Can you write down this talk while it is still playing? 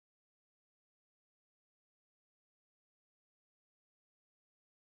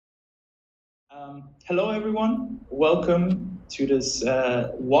Hello, everyone. Welcome to this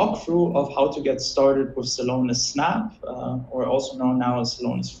walkthrough of how to get started with Celonis Snap, or also known now as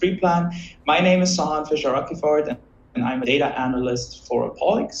Celonis Free Plan. My name is Sahand Fescharakifard, and I'm a data analyst for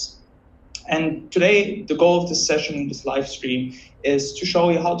Apolix. And today, the goal of this session, this live stream, is to show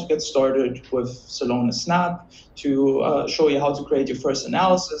you how to get started with Celonis Snap, to show you how to create your first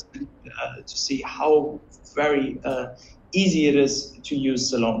analysis, and to see how very easy it is to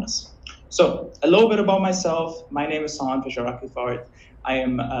use Celonis. So, a little bit about myself. My name is Sahand Fescharakifard. I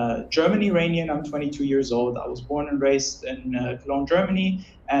am German-Iranian. I'm 22 years old. I was born and raised in Cologne, Germany,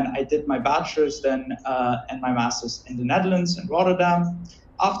 and I did my bachelor's then and my master's in the Netherlands, in Rotterdam.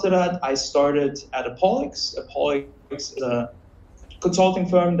 After that, I started at Apolix. Apolix is a consulting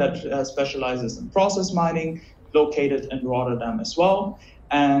firm that specializes in process mining, located in Rotterdam as well.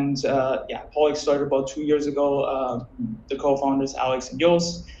 And Apolix started about 2 years ago. The co-founders, Alex and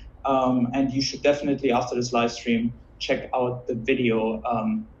Jos. And you should definitely, after this live stream, check out the video,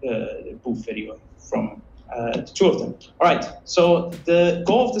 the booth video from the two of them. All right, so the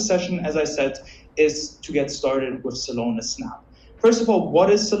goal of the session, as I said, is to get started with Celonis Snap. First of all, what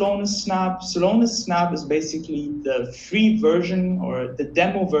is Celonis Snap? Celonis Snap is basically the free version or the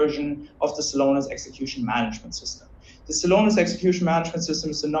demo version of the Celonis execution management system. The Celonis execution management system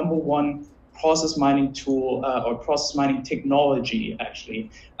is the #1 process mining tool or process mining technology, actually,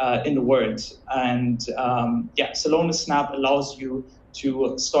 in the world. And Celonis Snap allows you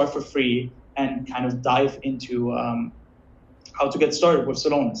to start for free and kind of dive into how to get started with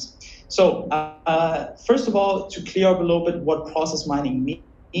Celonis. So first of all, to clear up a little bit what process mining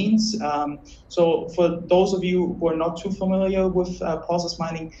means. So for those of you who are not too familiar with process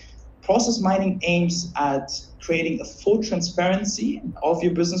mining aims at creating a full transparency of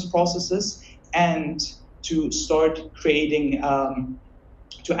your business processes and to start creating,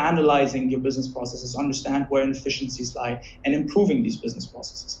 to analyzing your business processes, understand where inefficiencies lie, and improving these business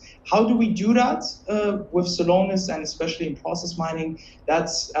processes. How do we do that with Celonis, and especially in process mining?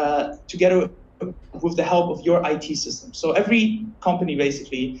 That's together with the help of your IT system. So every company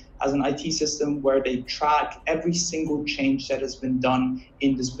basically has an IT system where they track every single change that has been done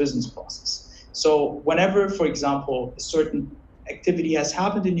in this business process. So whenever, for example, a certain activity has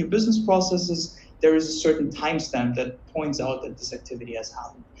happened in your business processes, there is a certain timestamp that points out that this activity has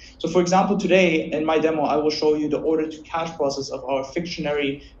happened. So for example, today in my demo, I will show you the order to cash process of our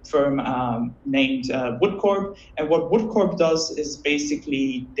fictionary firm named Woodcorp. And what Woodcorp does is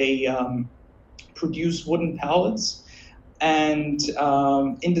basically they produce wooden pallets. And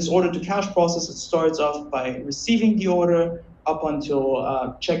in this order to cash process, it starts off by receiving the order up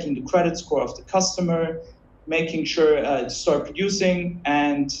until checking the credit score of the customer, making sure to start producing,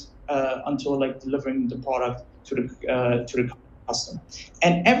 and until like delivering the product to the customer.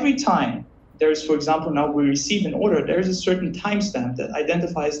 And every time there is, for example, now we receive an order, there is a certain timestamp that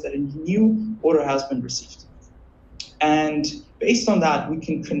identifies that a new order has been received. And based on that, we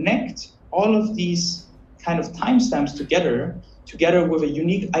can connect all of these kind of timestamps together with a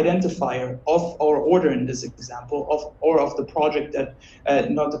unique identifier of our order in this example, of the project that,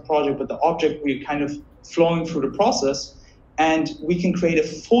 not the project, but the object we're kind of flowing through the process. And we can create a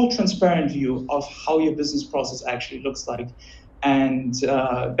full transparent view of how your business process actually looks like. And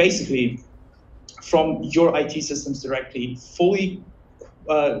basically, from your IT systems directly, fully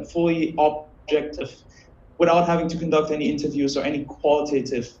objective, without having to conduct any interviews or any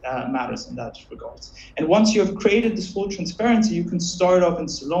qualitative matters in that regard. And once you have created this full transparency, you can start off in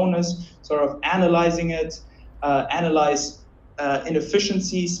Celonis, sort of analyzing it, analyze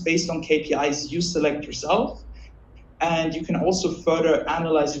inefficiencies based on KPIs you select yourself. And you can also further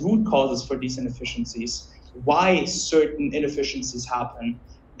analyze root causes for these inefficiencies, why certain inefficiencies happen,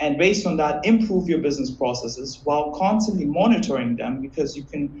 and based on that, improve your business processes while constantly monitoring them, because you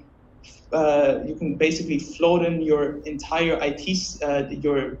can basically float in your entire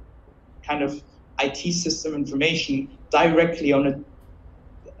your kind of IT system information directly on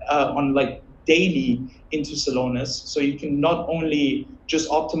like daily into Celonis. So you can not only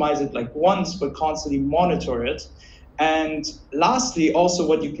just optimize it like once, but constantly monitor it. And lastly, also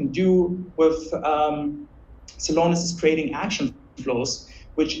what you can do with Celonis is creating action flows,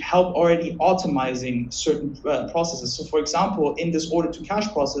 which help already automizing certain processes. So for example, in this order to cash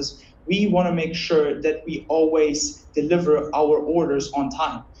process, we want to make sure that we always deliver our orders on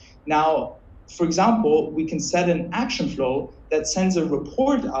time. Now, for example, we can set an action flow that sends a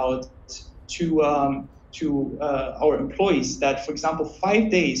report out to our employees that, for example,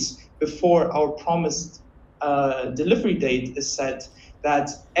 5 days before our promised delivery date is set, that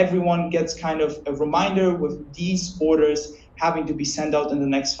everyone gets kind of a reminder with these orders having to be sent out in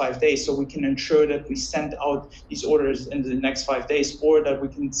the next 5 days. So we can ensure that we send out these orders in the next 5 days, or that we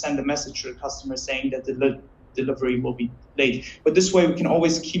can send a message to the customer saying that the delivery will be late. But this way we can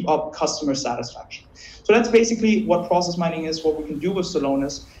always keep up customer satisfaction. So that's basically what process mining is, what we can do with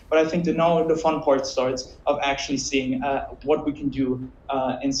Celonis. But I think now the fun part starts of actually seeing what we can do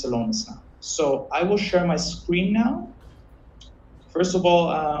in Celonis now. So I will share my screen now. First of all,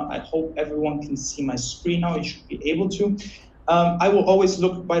 I hope everyone can see my screen now. You should be able to. I will always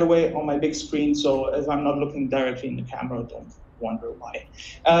look, by the way, on my big screen. So if I'm not looking directly in the camera, don't wonder why.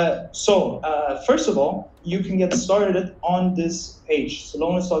 First of all, you can get started on this page,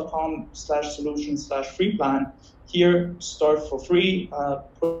 celonis.com/solution/free plan. Here, start for free,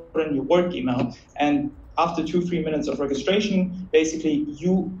 put in your work email, and after 2-3 minutes of registration, basically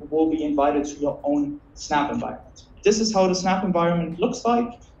you will be invited to your own Snap environment. This is how the Snap environment looks like.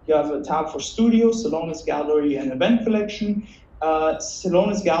 You have a tab for Studio, Celonis Gallery, and Event Collection.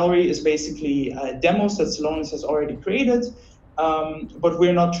 Celonis Gallery is basically demos that Celonis has already created, but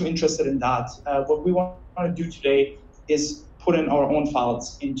we're not too interested in that. What we want to do today is put in our own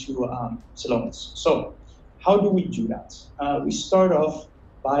files into Celonis. So how do we do that? We start off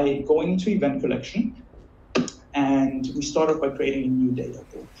by going into Event Collection, and we start off by creating a new data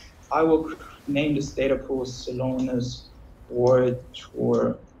pool. I will name this data pool Celonis World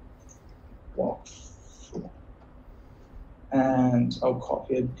Tour Walkthrough. And I'll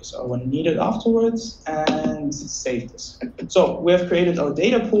copy it because I will need it afterwards, and save this. So we have created our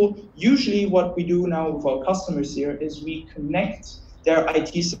data pool. Usually what we do now with our customers here is we connect their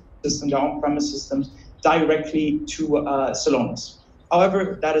IT system, their on-premise systems, directly to Celonis.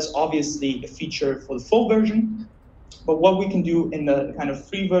 However, that is obviously a feature for the full version. But what we can do in the kind of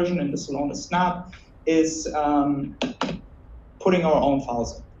free version in the Celonis Snap is putting our own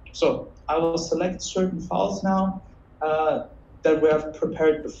files in. So I will select certain files now that we have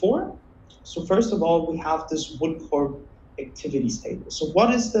prepared before. So first of all, we have this WoodCorp activities table. So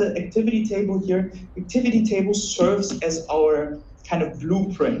what is the activity table here? Activity table serves as our kind of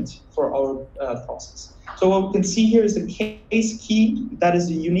blueprint for our process. So what we can see here is the case key. That is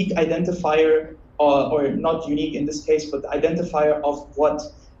a unique identifier, or not unique in this case, but the identifier of what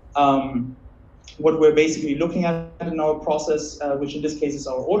we're basically looking at in our process, which in this case is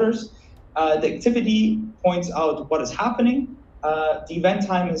our orders. The activity points out what is happening. The event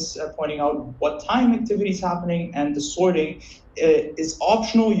time is pointing out what time activity is happening, and the sorting is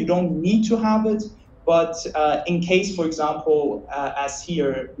optional. You don't need to have it. But in case, for example, as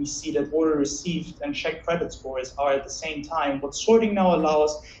here, we see that order received and check credit scores are at the same time, what sorting now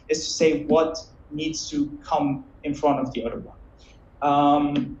allows is to say what needs to come in front of the other one.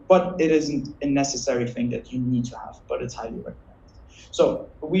 But it isn't a necessary thing that you need to have, but it's highly recommended. So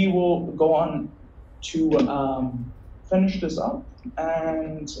we will go on to finish this up,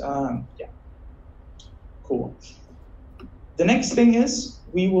 and yeah, cool. The next thing is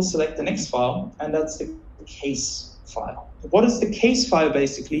we will select the next file, and that's the case file. What is the case file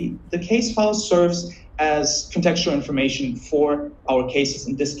basically? The case file serves as contextual information for our cases,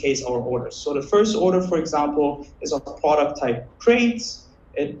 in this case, our orders. So the first order, for example, is of product type crates.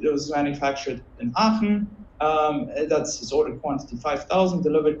 It was manufactured in Aachen. That's his order quantity 5,000,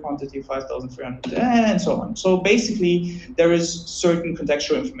 delivered quantity 5,300, and so on. So basically, there is certain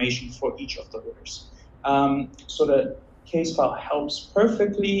contextual information for each of the orders. So the case file helps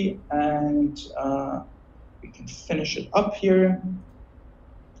perfectly, and we can finish it up here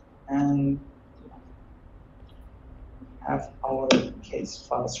and have our case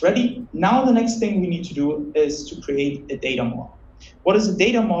files ready. Now the next thing we need to do is to create a data model. What is a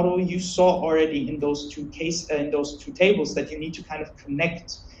data model? You saw already in those two tables that you need to kind of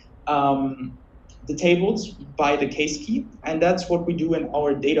connect the tables by the case key, and that's what we do in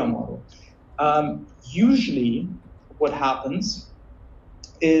our data model. Usually, what happens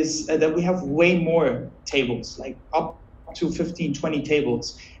is that we have way more tables, like up to 15, 20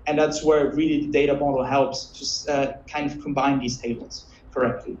 tables, and that's where really the data model helps to kind of combine these tables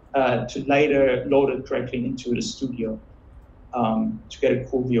correctly, to later load it correctly into the studio. To get a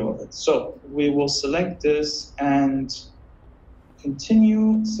cool view of it. So we will select this and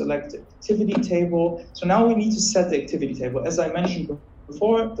continue, select the activity table. So now we need to set the activity table. As I mentioned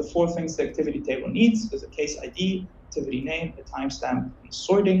before, the 4 things the activity table needs is a case ID, activity name, a timestamp, and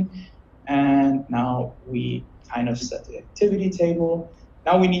sorting. And now we kind of set the activity table.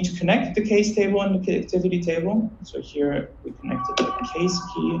 Now we need to connect the case table and the activity table. So here we connected the case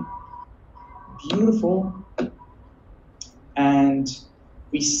key. Beautiful. And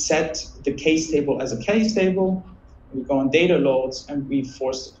we set the case table as a case table. We go on data loads, and we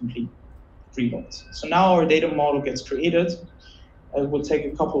force the complete reload. So now our data model gets created. It will take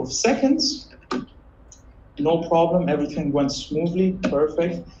a couple of seconds. No problem, everything went smoothly,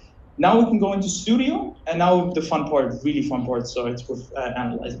 perfect. Now we can go into Studio, and now the fun part, really fun part, starts with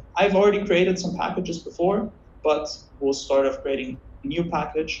analyzing. I've already created some packages before, but we'll start off creating a new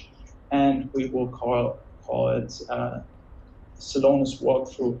package, and we will call it Celonis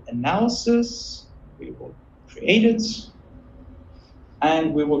Walkthrough Analysis. We will create it,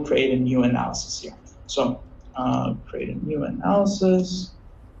 and we will create a new analysis here. So create a new analysis.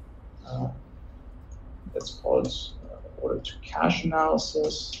 Let's call it order to cash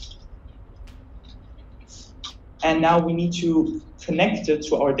analysis. And now we need to connect it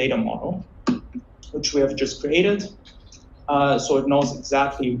to our data model, which we have just created. So it knows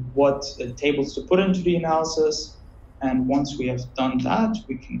exactly what tables to put into the analysis. And once we have done that,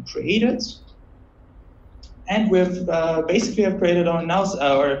 we can create it. And we've basically have created our analysis,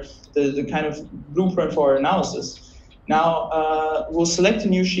 or the kind of blueprint for our analysis. Now we'll select a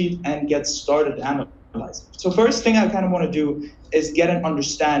new sheet and get started analyzing. So first thing I kind of want to do is get an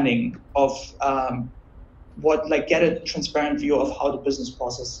understanding of get a transparent view of how the business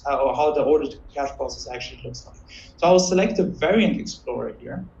process or how the order to cash process actually looks like. So I will select a variant explorer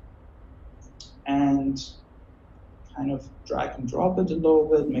here and kind of drag and drop it a little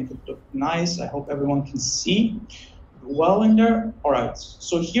bit, make it look nice. I hope everyone can see well in there. All right,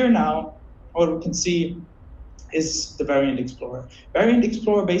 so here now, what we can see is the variant explorer. Variant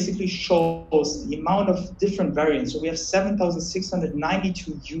explorer basically shows the amount of different variants. So we have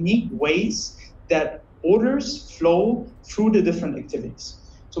 7,692 unique ways that orders flow through the different activities.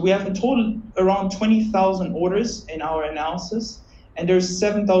 So we have in total around 20,000 orders in our analysis, and there's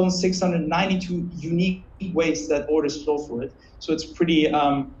 7,692 unique ways that orders flow through it. So it's pretty,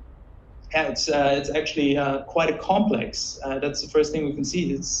 it's actually quite a complex. That's the first thing we can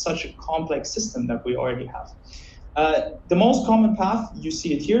see. It's such a complex system that we already have. The most common path, you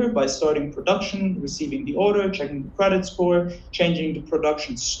see it here, by starting production, receiving the order, checking the credit score, changing the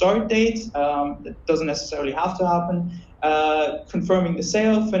production start date. That doesn't necessarily have to happen. Confirming the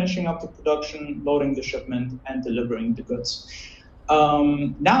sale, finishing up the production, loading the shipment, and delivering the goods.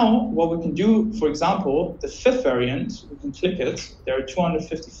 Now, what we can do, for example, the fifth variant, we can click it. There are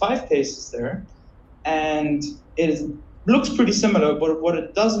 255 cases there, and it looks pretty similar, but what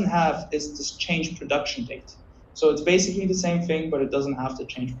it doesn't have is this change production date. So it's basically the same thing, but it doesn't have to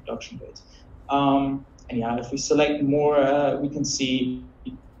change production date. And yeah, if we select more, we can see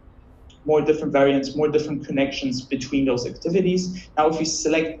more different variants, more different connections between those activities. Now, if we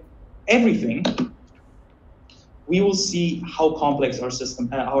select everything, we will see how complex our system,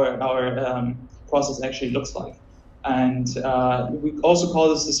 our process actually looks like. And we also call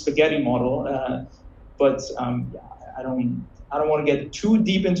this the spaghetti model, but yeah, I don't want to get too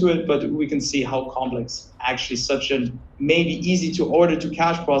deep into it, but we can see how complex actually such a maybe easy to order to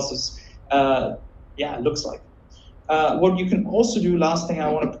cash process, yeah, looks like. What you can also do, last thing I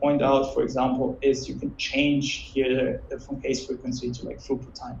want to point out, for example, is you can change here from case frequency to like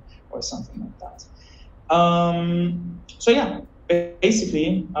throughput time or something like that. So yeah,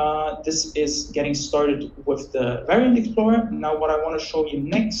 basically, this is getting started with the variant explorer. Now, what I want to show you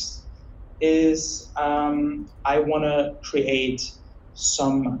next is I want to create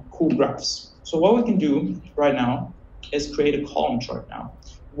some cool graphs. So what we can do right now is create a column chart now.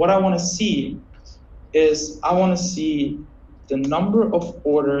 What I want to see is I want to see the number of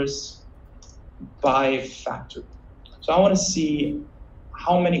orders by factory. So I want to see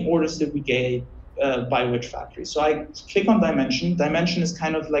how many orders did we get by which factory. So I click on dimension. Dimension is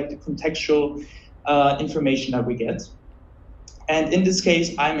kind of like the contextual information that we get. And in this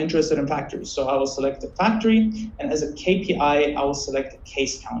case, I'm interested in factories. So I will select the factory, and as a KPI, I will select a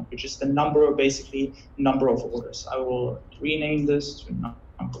case count, which is the number, or basically number of orders. I will rename this to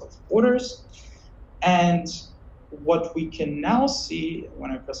number of orders. And what we can now see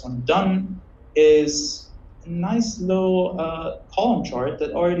when I press on done is a nice little column chart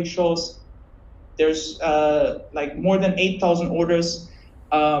that already shows there's like more than 8,000 orders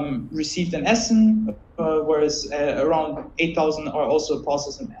received in Essen, whereas around 8,000 are also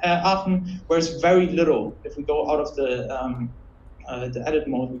processed in Aachen, whereas very little, if we go out of the edit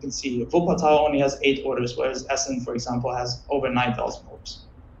mode, we can see Wuppertal only has 8 orders, whereas Essen, for example, has over 9,000 orders.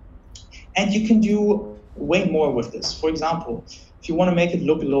 And you can do way more with this. For example, if you want to make it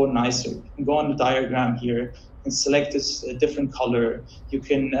look a little nicer, you can go on the diagram here and select this different color. You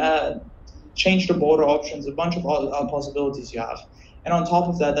can change the border options, a bunch of possibilities you have. And on top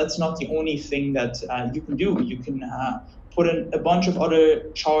of that, that's not the only thing that you can do. You can put in a bunch of other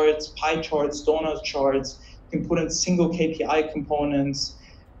charts, pie charts, donut charts. You can put in single KPI components.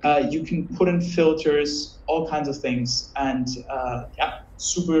 You can put in filters, all kinds of things, and yeah,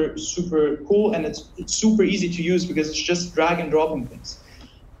 super cool, and it's super easy to use because it's just drag and dropping things.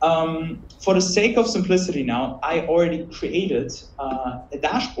 For the sake of simplicity now, I already created a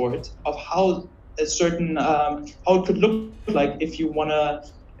dashboard of how a certain how it could look like if you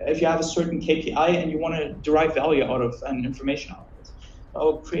have a certain KPI and you want to derive value out of and information out of it.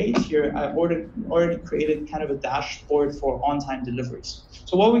 I'll create here. I already created kind of a dashboard for on-time deliveries.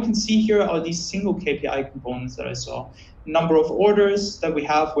 So what we can see here are these single KPI components that I saw. Number of orders that we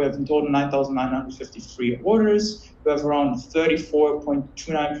have in total 9,953 orders. We have around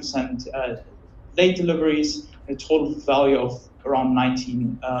 34.29% late deliveries, a total value of around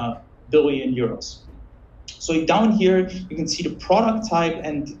 19 billion euros. So down here, you can see the product type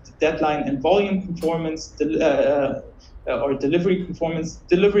and the deadline and volume conformance, or delivery conformance.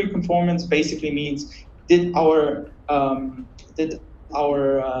 Delivery conformance basically means did our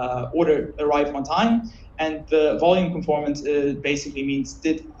order arrive on time, and the volume conformance basically means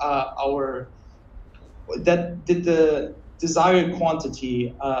did the desired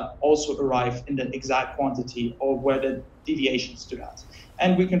quantity also arrive in the exact quantity, or were there deviations to that?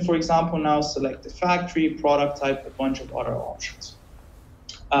 And we can, for example, now select the factory, product type, a bunch of other options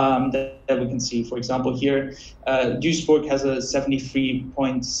that we can see. For example, here, Duisburg has a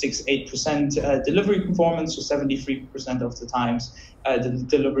 73.68% delivery conformance, so 73% of the times the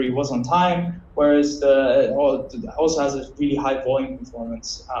delivery was on time, whereas the also has a really high volume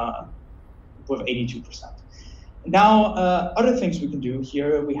conformance with 82%. Now, other things we can do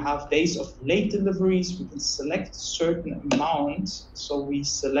here, we have days of late deliveries. We can select a certain amount. So we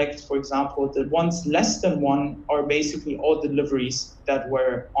select, for example, the ones less than 1 are basically all deliveries that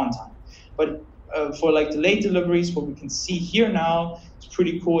were on time. But for like the late deliveries, what we can see here now, it's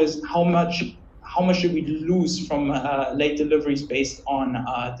pretty cool, is how much did we lose from late deliveries based on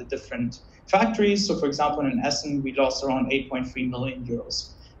the different factories. So for example, in Essen, we lost around 8.3 million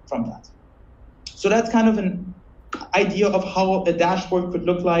euros from that. So that's kind of an idea of how a dashboard could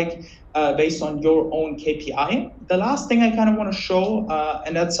look like based on your own KPI. The last thing I kind of want to show,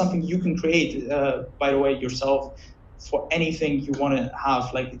 and that's something you can create, by the way, yourself for anything you want to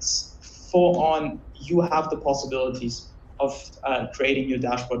have. Like, it's full on, you have the possibilities of creating your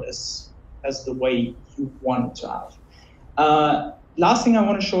dashboard as the way you want it to have. Last thing I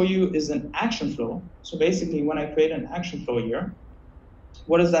want to show you is an action flow. So basically, when I create an action flow here,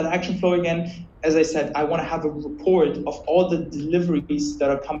 what is that action flow again? As I said, I want to have a report of all the deliveries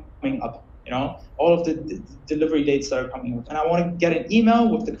that are coming up, all of the delivery dates that are coming up. And I want to get an email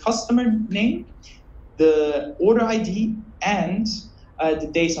with the customer name, the order ID, and the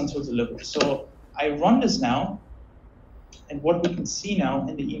days until delivery. So I run this now, and what we can see now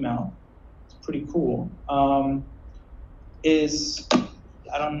in the email, it's pretty cool, is,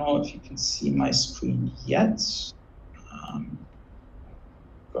 I don't know if you can see my screen yet.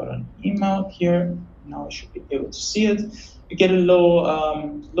 Got an email here. Now I should be able to see it. You get a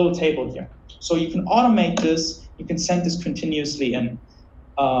low table here. So you can automate this. You can send this continuously in.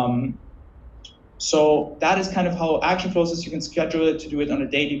 So that is kind of how action flows is. You can schedule it to do it on a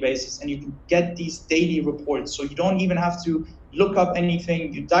daily basis, and you can get these daily reports. So you don't even have to look up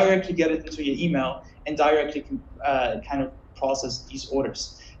anything. You directly get it into your email and directly can kind of process these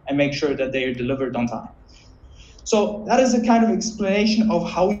orders and make sure that they are delivered on time. So that is a kind of explanation of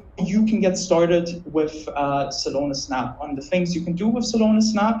how you can get started with Celonis Snap, on the things you can do with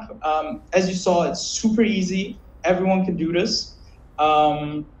Celonis Snap. As you saw, it's super easy. Everyone can do this.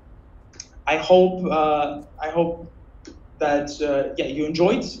 I hope that you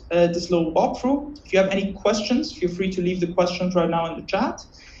enjoyed this little walkthrough. If you have any questions, feel free to leave the questions right now in the chat.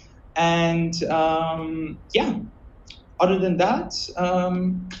 And other than that,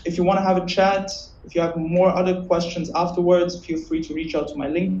 if you want to have a chat, if you have more other questions afterwards, feel free to reach out to my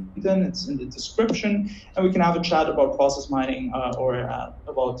LinkedIn. It's in the description, and we can have a chat about process mining or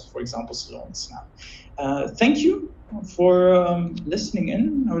about, for example, Celonis Snap. Thank you for listening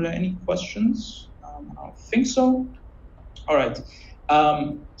in. Are there any questions? I don't think so. All right.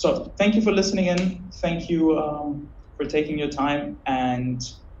 So thank you for listening in. Thank you for taking your time, and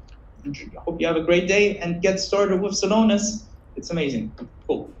I hope you have a great day and get started with Celonis. It's amazing.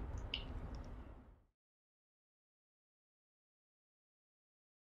 Cool.